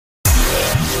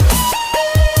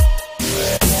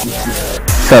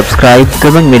subscribe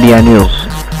Dibang Media News।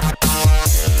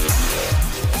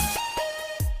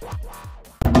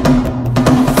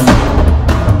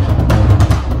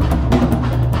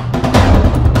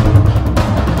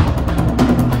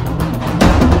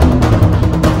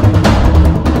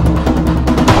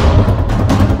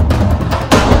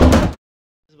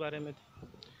 इस बारे में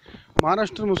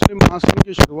महाराष्ट्र मुस्लिम महासंघ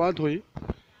की शुरुआत हुई।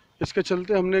 इसके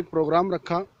चलते हमने एक प्रोग्राम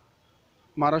रखा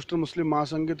महाराष्ट्र मुस्लिम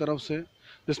महासंघ की तरफ से,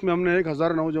 जिसमें हमने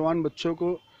 1000 नौजवान बच्चों को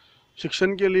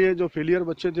शिक्षण के लिए, जो फेलियर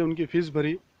बच्चे थे उनकी फ़ीस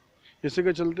भरी। इसी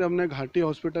के चलते हमने घाटी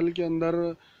हॉस्पिटल के अंदर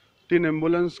 3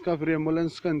 एम्बुलेंस का, फ्री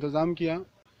एम्बुलेंस का इंतज़ाम किया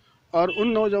और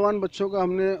उन नौजवान बच्चों का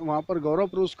हमने वहाँ पर गौरव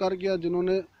पुरस्कार किया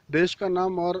जिन्होंने देश का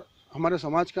नाम और हमारे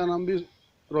समाज का नाम भी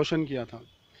रोशन किया था।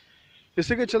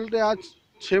 इसी के चलते आज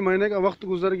 6 महीने का वक्त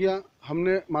गुजर गया।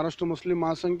 हमने महाराष्ट्र मुस्लिम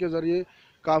महासंघ के ज़रिए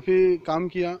काफ़ी काम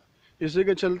किया। इसी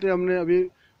के चलते हमने अभी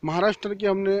महाराष्ट्र के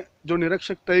जो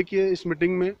निरीक्षक तय किए इस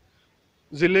मीटिंग में,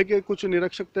 ज़िले के कुछ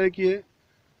निरीक्षक तय किए,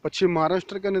 पश्चिम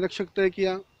महाराष्ट्र का निरीक्षक तय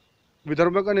किया,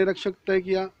 विदर्भ का निरीक्षक तय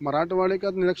किया, मराठवाड़े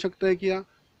का निरीक्षक तय किया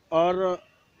और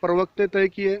प्रवक्ते तय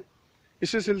किए।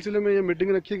 इसी सिलसिले में ये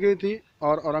मीटिंग रखी गई थी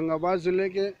और औरंगाबाद ज़िले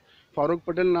के फारूक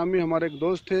पटेल नामी हमारे एक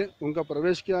दोस्त थे, उनका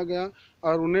प्रवेश किया गया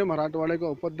और उन्हें मराठवाड़े का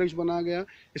उपाध्यक्ष बनाया गया।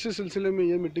 इसी सिलसिले में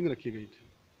ये मीटिंग रखी गई थी।